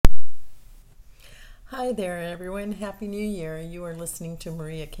Hi there, everyone. Happy New Year. You are listening to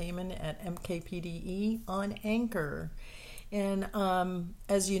Maria Kamen at MKPDE on Anchor. And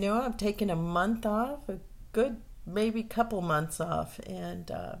as you know, I've taken a month off, a good maybe couple months off. And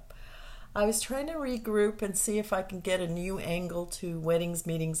I was trying to regroup and see if I can get a new angle to weddings,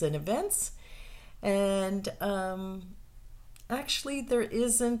 meetings, and events. And actually, there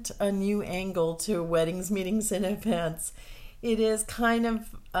isn't a new angle to weddings, meetings, and events. It is kind of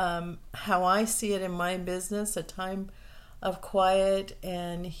how I see it in my business, a time of quiet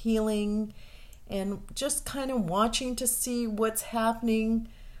and healing and just kind of watching to see what's happening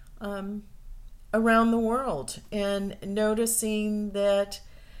around the world and noticing that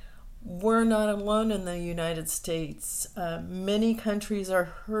we're not alone in the United States. Many countries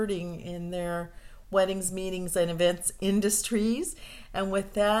are hurting in their weddings, meetings, and events industries, and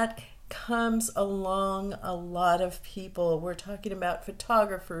with that comes along a lot of people. We're talking about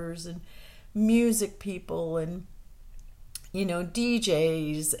photographers and music people and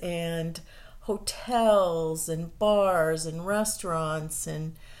DJs and hotels and bars and restaurants,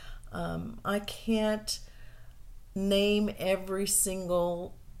 and I can't name every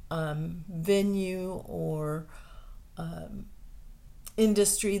single venue or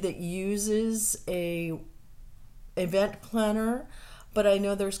industry that uses a event planner. But I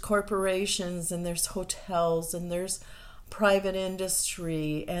know there's corporations and there's hotels and there's private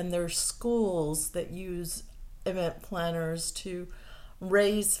industry and there's schools that use event planners to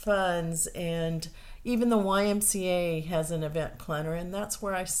raise funds, and even the YMCA has an event planner, and that's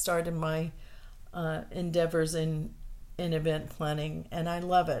where I started my endeavors in event planning, and I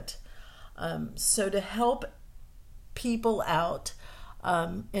love it. So to help people out,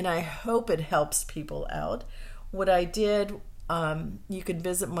 and I hope it helps people out, what I did, you can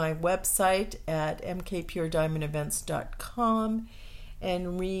visit my website at mkpurediamondevents.com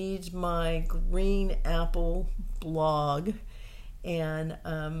and read my Green Apple blog. And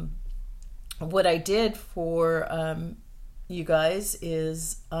what I did for you guys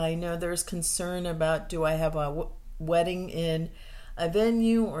is, I know there's concern about, do I have a wedding in a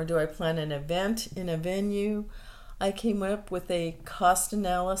venue or do I plan an event in a venue? I came up with a cost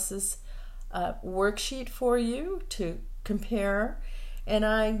analysis worksheet for you to compare, and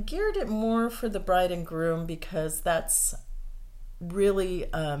I geared it more for the bride and groom because that's really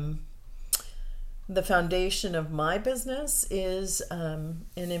the foundation of my business is in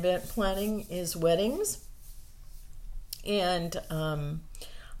event planning is weddings, and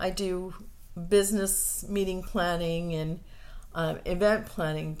I do business meeting planning and event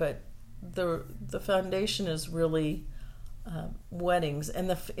planning, but the foundation is really weddings. And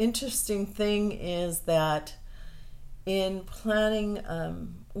the interesting thing is that in planning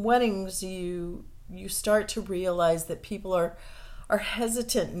weddings, you start to realize that people are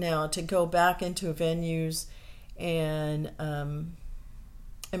hesitant now to go back into venues and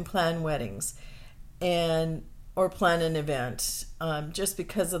plan weddings or plan an event, just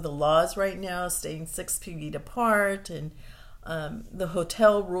because of the laws right now, staying 6 feet apart and the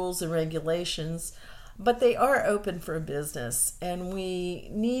hotel rules and regulations. But they are open for business, and we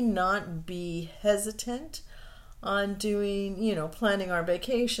need not be hesitant on doing, planning our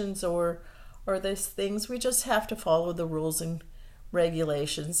vacations or these things. We just have to follow the rules and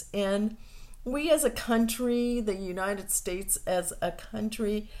regulations. And we as a country, the United States as a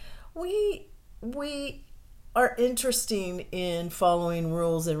country, we are interested in following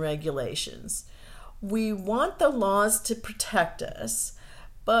rules and regulations. We want the laws to protect us,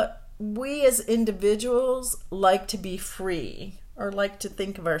 but we as individuals like to be free, or like to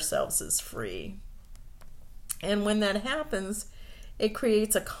think of ourselves as free. And when that happens, it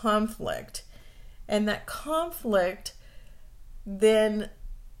creates a conflict. And that conflict then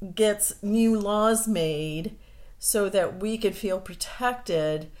gets new laws made so that we can feel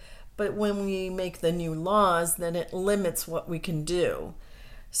protected. But when we make the new laws, then it limits what we can do.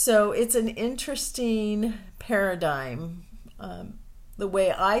 So it's an interesting paradigm, the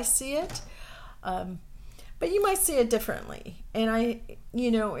way I see it. But you might see it differently. And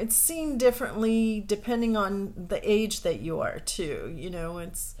it's seen differently depending on the age that you are too.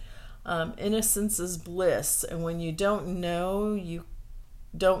 It's innocence is bliss. And when you don't know, you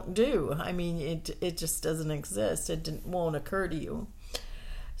don't do. I mean, it just doesn't exist. It won't occur to you.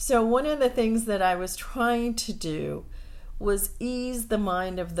 So one of the things that I was trying to do was ease the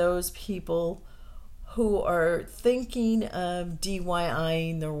mind of those people who are thinking of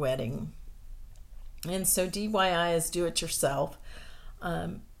DIYing their wedding. And so DIY is do it yourself.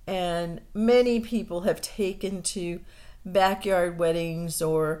 And many people have taken to backyard weddings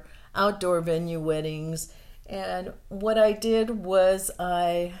or outdoor venue weddings. And what I did was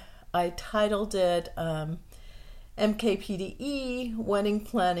I I titled it MKPDE Wedding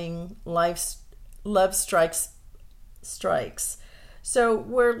Planning Love Strikes. So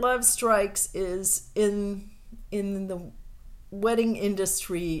where love strikes is in the wedding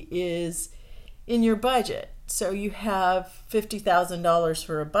industry is in your budget. So you have $50,000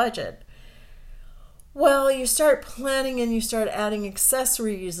 for a budget. Well, you start planning and you start adding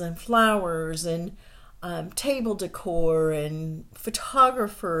accessories and flowers and table decor and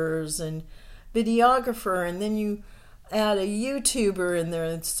photographers and videographer, and then you add a YouTuber in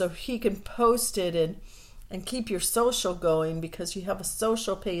there so he can post it and keep your social going, because you have a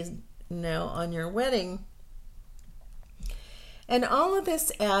social page now on your wedding. And all of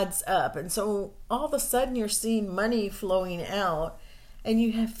this adds up, and so all of a sudden you're seeing money flowing out, and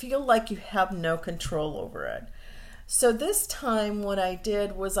you feel like you have no control over it. So this time what I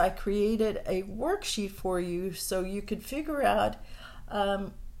did was I created a worksheet for you so you could figure out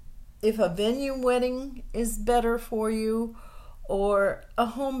if a venue wedding is better for you, or a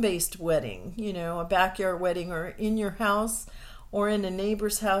home-based wedding, a backyard wedding, or in your house, or in a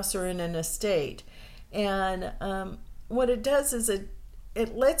neighbor's house, or in an estate. And what it does is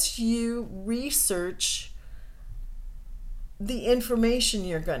it lets you research the information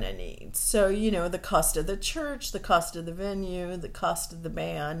you're going to need. So, the cost of the church, the cost of the venue, the cost of the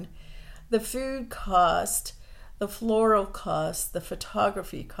band, the food cost, the floral cost, the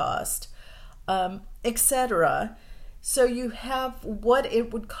photography cost, etc. So you have what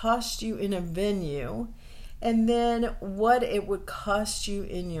it would cost you in a venue, and then what it would cost you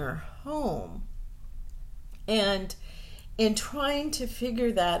in your home. And in trying to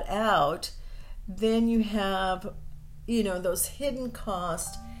figure that out, then you have, those hidden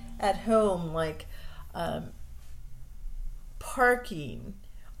costs at home, like parking.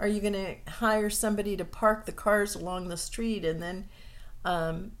 Are you going to hire somebody to park the cars along the street? And then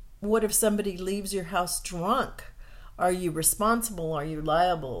what if somebody leaves your house drunk? Are you responsible? Are you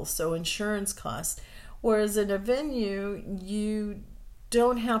liable? So insurance costs. Whereas in a venue, you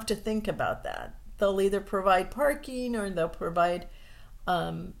don't have to think about that. They'll either provide parking, or they'll provide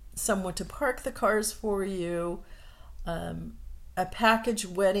someone to park the cars for you. A package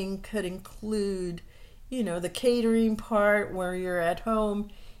wedding could include, the catering part, where you're at home.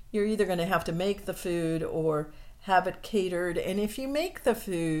 You're either going to have to make the food or have it catered. And if you make the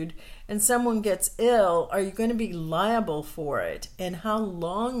food and someone gets ill, are you going to be liable for it? And how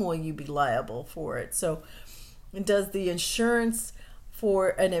long will you be liable for it? So does the insurance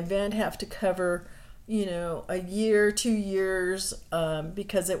for an event have to cover, a year, 2 years,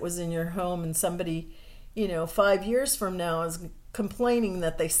 because it was in your home, and somebody, 5 years from now is complaining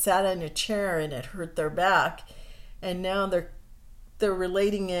that they sat in a chair and it hurt their back, and now they're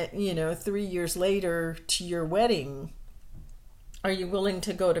relating it, 3 years later to your wedding. Are you willing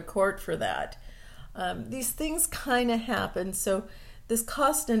to go to court for that? These things kind of happen. So this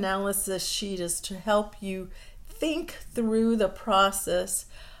cost analysis sheet is to help you think through the process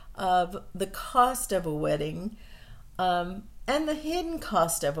of the cost of a wedding, and the hidden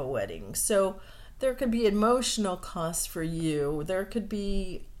cost of a wedding. So there could be emotional costs for you. There could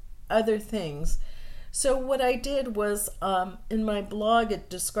be other things. So what I did was, in my blog, it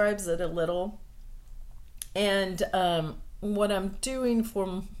describes it a little. And what I'm doing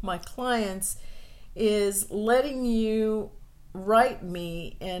for my clients is letting you write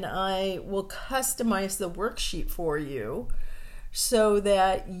me, and I will customize the worksheet for you so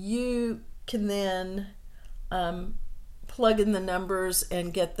that you can then plug in the numbers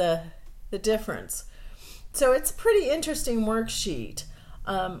and get the difference. So it's a pretty interesting worksheet.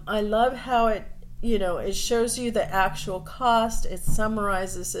 I love how it shows you the actual cost. It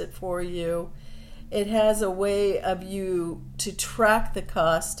summarizes it for you. It has a way of you to track the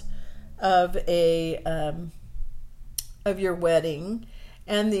cost of of your wedding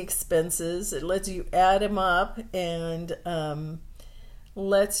and the expenses. It lets you add them up and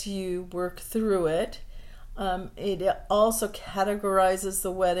lets you work through it. It also categorizes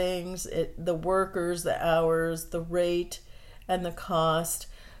the weddings, the workers, the hours, the rate, and the cost.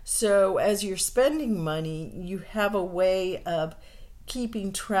 So as you're spending money, you have a way of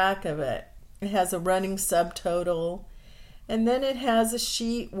keeping track of it. It has a running subtotal, and then it has a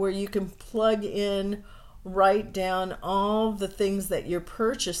sheet where you can plug in, write down all the things that you're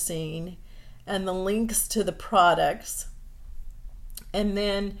purchasing and the links to the products, and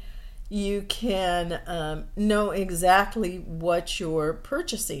then you can know exactly what you're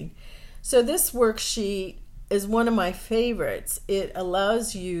purchasing. So this worksheet is one of my favorites. It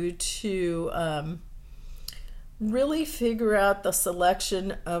allows you to really figure out the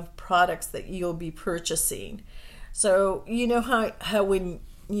selection of products that you'll be purchasing. So you know how when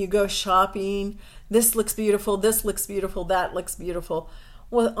you go shopping. This looks beautiful. This looks beautiful. That looks beautiful.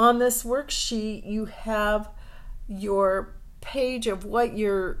 Well, on this worksheet, you have your page of what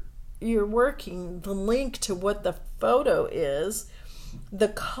you're working, the link to what the photo is, the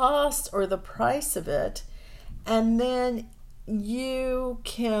cost or the price of it, and then you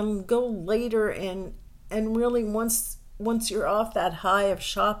can go later and really once you're off that high of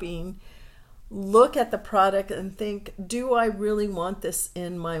shopping, look at the product and think, do I really want this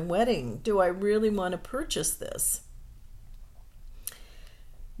in my wedding? Do I really want to purchase this?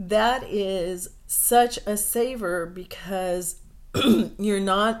 That is such a saver because you're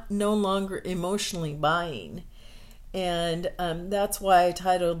no longer emotionally buying. And that's why I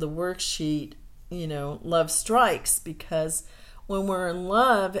titled the worksheet, Love Strikes, because when we're in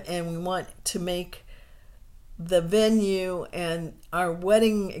love and we want to make the venue and our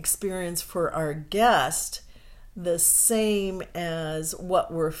wedding experience for our guest the same as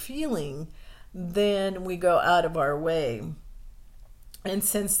what we're feeling, then we go out of our way. And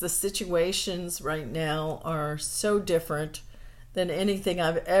since the situations right now are so different than anything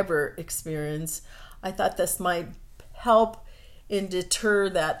I've ever experienced, I thought this might help and deter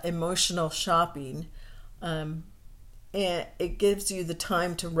that emotional shopping. And it gives you the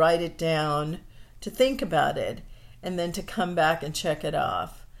time to write it down, to think about it, and then to come back and check it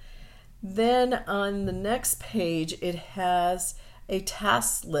off. Then on the next page, it has a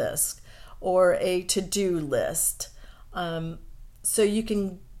task list or a to-do list. So you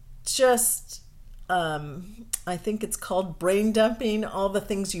can just, I think it's called brain dumping, all the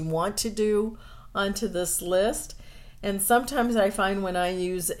things you want to do onto this list. And sometimes I find when I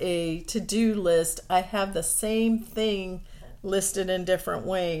use a to-do list, I have the same thing listed in different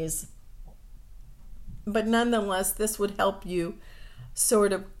ways. But nonetheless, this would help you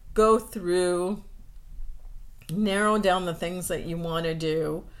sort of go through, narrow down the things that you want to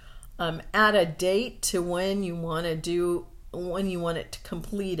do, add a date to when you want it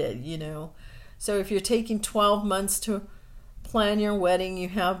completed, So if you're taking 12 months to plan your wedding, you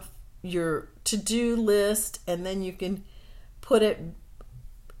have your to-do list, and then you can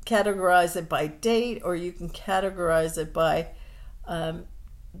categorize it by date, or you can categorize it by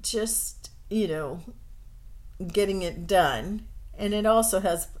just, getting it done. And it also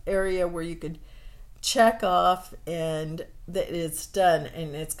has an area where you could check off and that it's done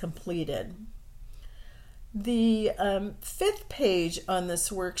and it's completed. The fifth page on this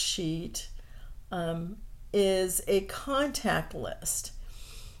worksheet is a contact list.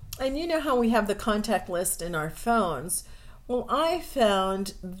 And you know how we have the contact list in our phones? Well, I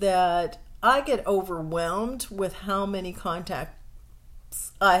found that I get overwhelmed with how many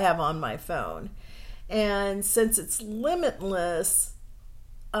contacts I have on my phone. And since it's limitless,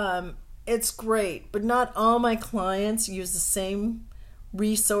 it's great. But not all my clients use the same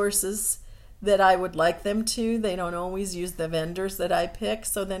resources that I would like them to. They don't always use the vendors that I pick.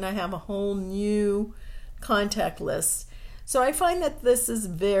 So then I have a whole new contact list. So I find that this is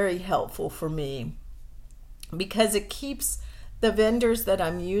very helpful for me because it keeps the vendors that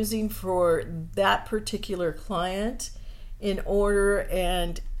I'm using for that particular client in order,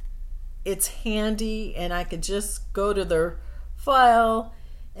 and it's handy, and I could just go to their file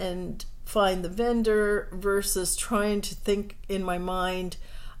and find the vendor versus trying to think in my mind,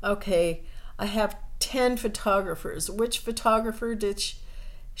 okay, I have 10 photographers. Which photographer did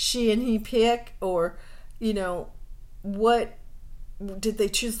she and he pick? Or, what did they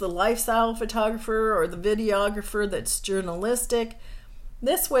choose, the lifestyle photographer or the videographer that's journalistic?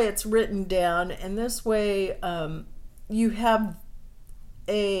 This way it's written down, and this way you have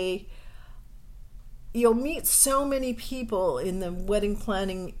you'll meet so many people in the wedding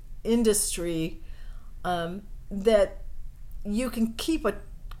planning industry that you can keep a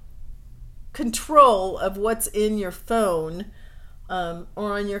control of what's in your phone or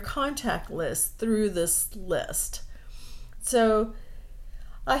on your contact list through this list. So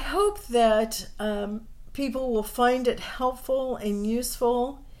I hope that people will find it helpful and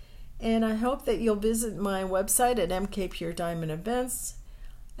useful, and I hope that you'll visit my website at MK Pure Diamond Events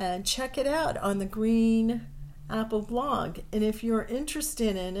and check it out on the Green Apple blog. And if you're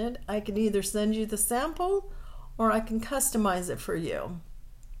interested in it, I can either send you the sample or I can customize it for you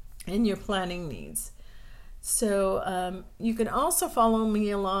and your planning needs. So you can also follow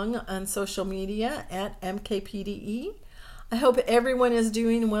me along on social media at MKPDE. I hope everyone is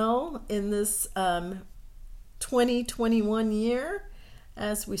doing well in this 2021 year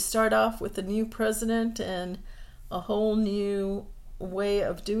as we start off with a new president and a whole new way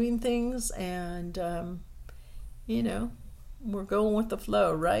of doing things, and we're going with the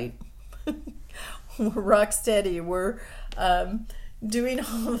flow, right? We're rock steady. We're doing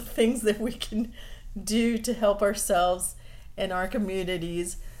all the things that we can do to help ourselves and our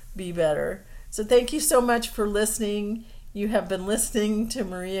communities be better. So thank you so much for listening. You have been listening to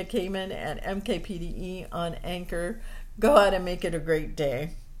Maria Kamen at MKPDE on Anchor. Go out and make it a great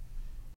day.